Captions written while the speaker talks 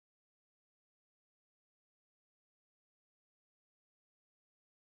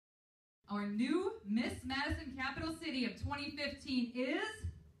Our new Miss Madison-Capital City of 2015 is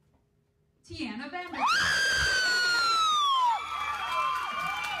Tianna Vanderhei.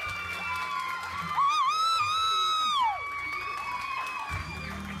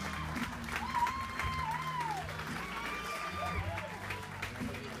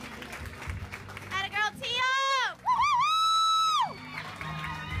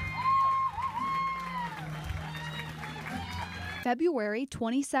 February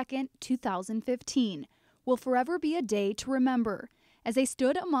 22nd, 2015 will forever be a day to remember as I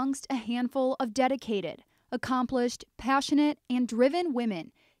stood amongst a handful of dedicated, accomplished, passionate, and driven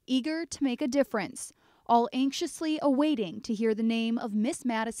women eager to make a difference, all anxiously awaiting to hear the name of Miss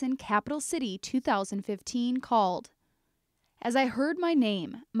Madison-Capital City 2015 called. As I heard my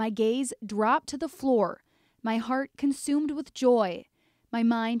name, my gaze dropped to the floor, my heart consumed with joy, my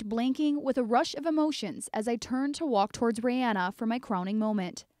mind blanking with a rush of emotions as I turned to walk towards Rihanna for my crowning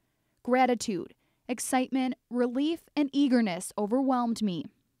moment. Gratitude, excitement, relief, and eagerness overwhelmed me.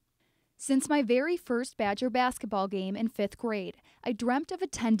 Since my very first Badger basketball game in 5th grade, I dreamt of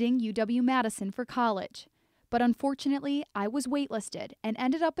attending UW-Madison for college. But unfortunately, I was waitlisted and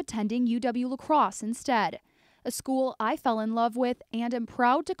ended up attending UW-La Crosse instead, a school I fell in love with and am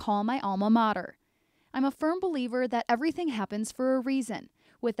proud to call my alma mater. I'm a firm believer that everything happens for a reason.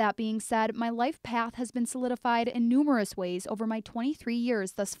 With that being said, my life path has been solidified in numerous ways over my 23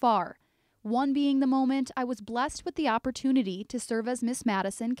 years thus far. One being the moment I was blessed with the opportunity to serve as Miss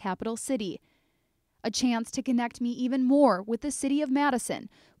Madison-Capital City. A chance to connect me even more with the city of Madison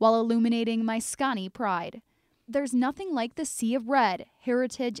while illuminating my scrawny pride. There's nothing like the sea of red,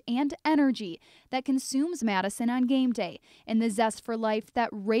 heritage, and energy that consumes Madison on game day and the zest for life that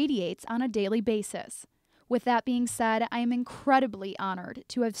radiates on a daily basis. With that being said, I am incredibly honored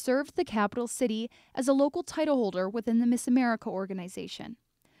to have served the capital city as a local title holder within the Miss America organization.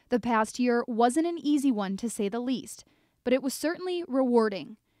 The past year wasn't an easy one to say the least, but it was certainly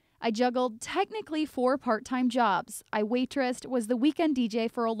rewarding. I juggled technically 4 part-time jobs. I waitressed, was the weekend DJ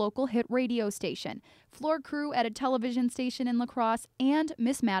for a local hit radio station, floor crew at a television station in La Crosse, and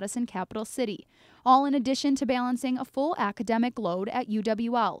Miss Madison-Capital City, all in addition to balancing a full academic load at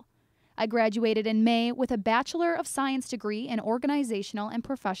UWL. I graduated in May with a Bachelor of Science degree in Organizational and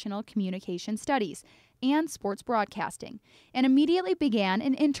Professional Communication Studies and Sports Broadcasting, and immediately began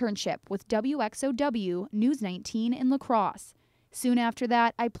an internship with WXOW News 19 in La Crosse. Soon after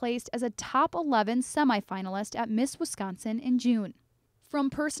that, I placed as a top 11 semifinalist at Miss Wisconsin in June. From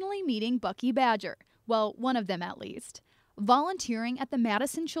personally meeting Bucky Badger, well, one of them at least, volunteering at the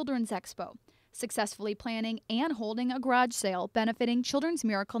Madison Children's Expo, successfully planning and holding a garage sale benefiting Children's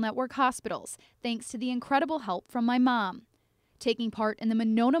Miracle Network hospitals, thanks to the incredible help from my mom, taking part in the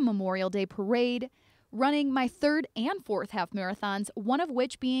Monona Memorial Day Parade, running my 3rd and 4th half marathons, one of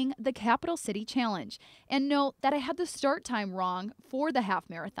which being the Capital City Challenge. And note that I had the start time wrong for the half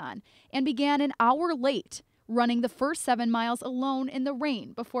marathon and began an hour late, running the first 7 miles alone in the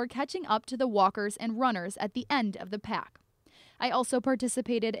rain before catching up to the walkers and runners at the end of the pack. I also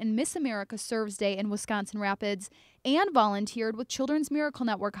participated in Miss America Serves Day in Wisconsin Rapids and volunteered with Children's Miracle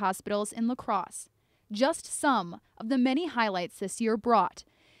Network hospitals in La Crosse. Just some of the many highlights this year brought.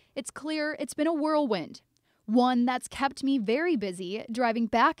 It's clear it's been a whirlwind, one that's kept me very busy driving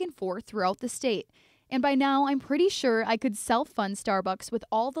back and forth throughout the state, and by now I'm pretty sure I could self-fund Starbucks with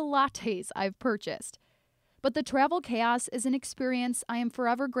all the lattes I've purchased. But the travel chaos is an experience I am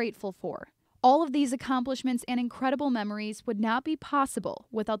forever grateful for. All of these accomplishments and incredible memories would not be possible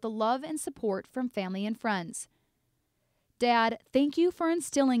without the love and support from family and friends. Dad, thank you for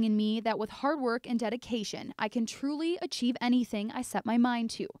instilling in me that with hard work and dedication, I can truly achieve anything I set my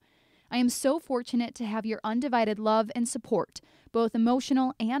mind to. I am so fortunate to have your undivided love and support, both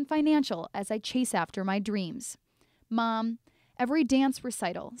emotional and financial, as I chase after my dreams. Mom, every dance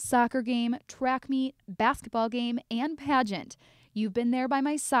recital, soccer game, track meet, basketball game, and pageant, you've been there by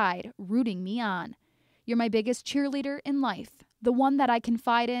my side, rooting me on. You're my biggest cheerleader in life, the one that I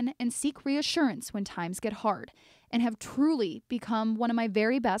confide in and seek reassurance when times get hard, and have truly become one of my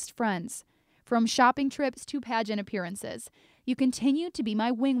very best friends. From shopping trips to pageant appearances, you continue to be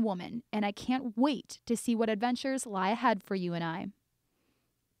my wing woman, and I can't wait to see what adventures lie ahead for you and I.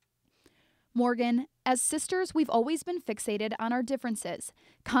 Morgan, as sisters, we've always been fixated on our differences,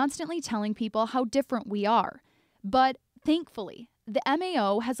 constantly telling people how different we are. But thankfully, the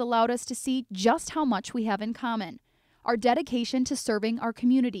MAO has allowed us to see just how much we have in common. Our dedication to serving our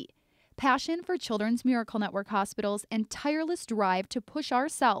community, passion for Children's Miracle Network hospitals, and tireless drive to push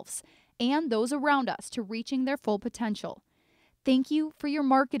ourselves and those around us to reaching their full potential. Thank you for your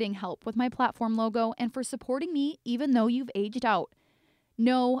marketing help with my platform logo and for supporting me even though you've aged out.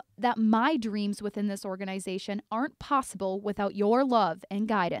 Know that my dreams within this organization aren't possible without your love and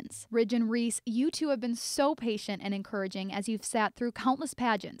guidance. Ridge and Reese, you two have been so patient and encouraging as you've sat through countless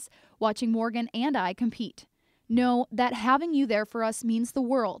pageants, watching Morgan and I compete. Know that having you there for us means the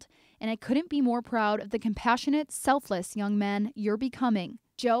world, and I couldn't be more proud of the compassionate, selfless young men you're becoming.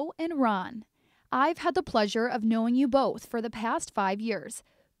 Joe and Ron, I've had the pleasure of knowing you both for the past 5 years,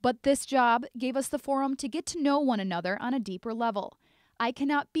 but this job gave us the forum to get to know one another on a deeper level. I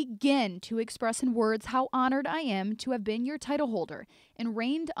cannot begin to express in words how honored I am to have been your title holder and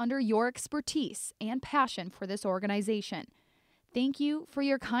reigned under your expertise and passion for this organization. Thank you for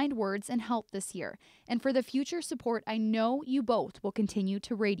your kind words and help this year, and for the future support I know you both will continue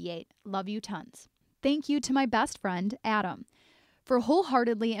to radiate. Love you tons. Thank you to my best friend, Adam, for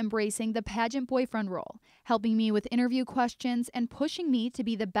wholeheartedly embracing the pageant boyfriend role, helping me with interview questions, and pushing me to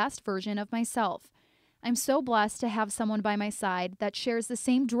be the best version of myself. I'm so blessed to have someone by my side that shares the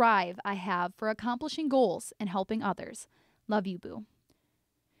same drive I have for accomplishing goals and helping others. Love you, boo.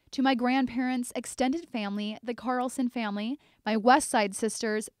 To my grandparents, extended family, the Carlson family, my West Side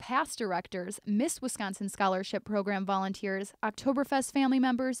sisters, past directors, Miss Wisconsin Scholarship Program volunteers, Oktoberfest family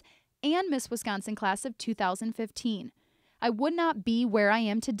members, and Miss Wisconsin class of 2015. I would not be where I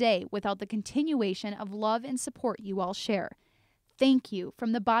am today without the continuation of love and support you all share. Thank you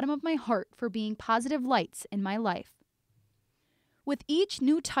from the bottom of my heart for being positive lights in my life. With each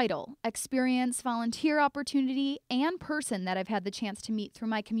new title, experience, volunteer opportunity, and person that I've had the chance to meet through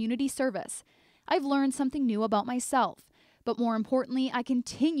my community service, I've learned something new about myself, but more importantly, I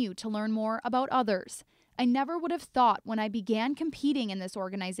continue to learn more about others. I never would have thought when I began competing in this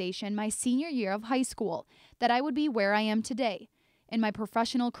organization my senior year of high school that I would be where I am today, in my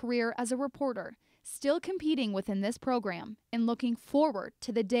professional career as a reporter, still competing within this program and looking forward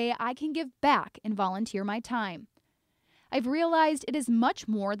to the day I can give back and volunteer my time. I've realized it is much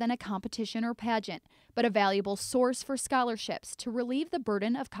more than a competition or pageant, but a valuable source for scholarships to relieve the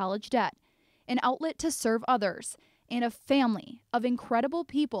burden of college debt, an outlet to serve others, and a family of incredible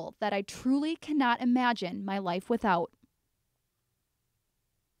people that I truly cannot imagine my life without.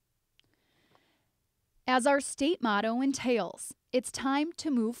 As our state motto entails, it's time to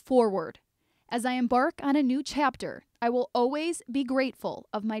move forward. As I embark on a new chapter, I will always be grateful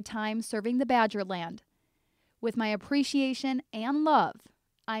of my time serving the Badgerland. With my appreciation and love,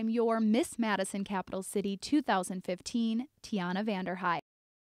 I'm your Miss Madison-Capital City 2015, Tianna Vanderhei.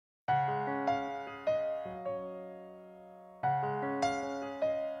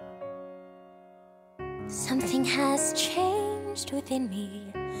 Something has changed within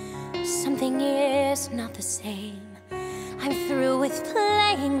me. Something is not the same. I'm through with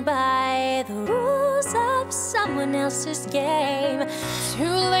playing by the rules of someone else's game.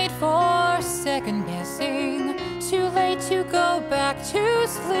 Too late for second guessing. Too late to go back to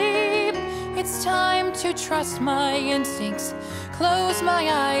sleep. It's time to trust my instincts. Close my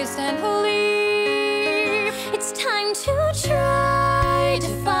eyes and leave. It's time to try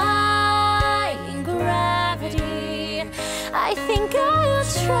defying gravity. I think I'll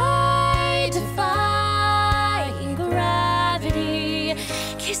try defying gravity.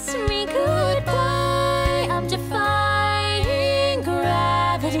 Kiss me goodbye, I'm defying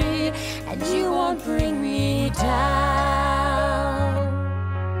gravity, and you won't bring me down.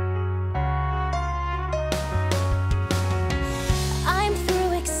 I'm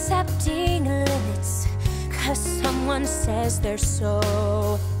through accepting limits, 'cause someone says they're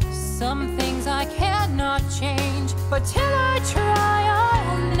so. Some things I cannot change, but till I try,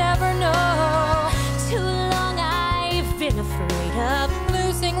 I'll never know.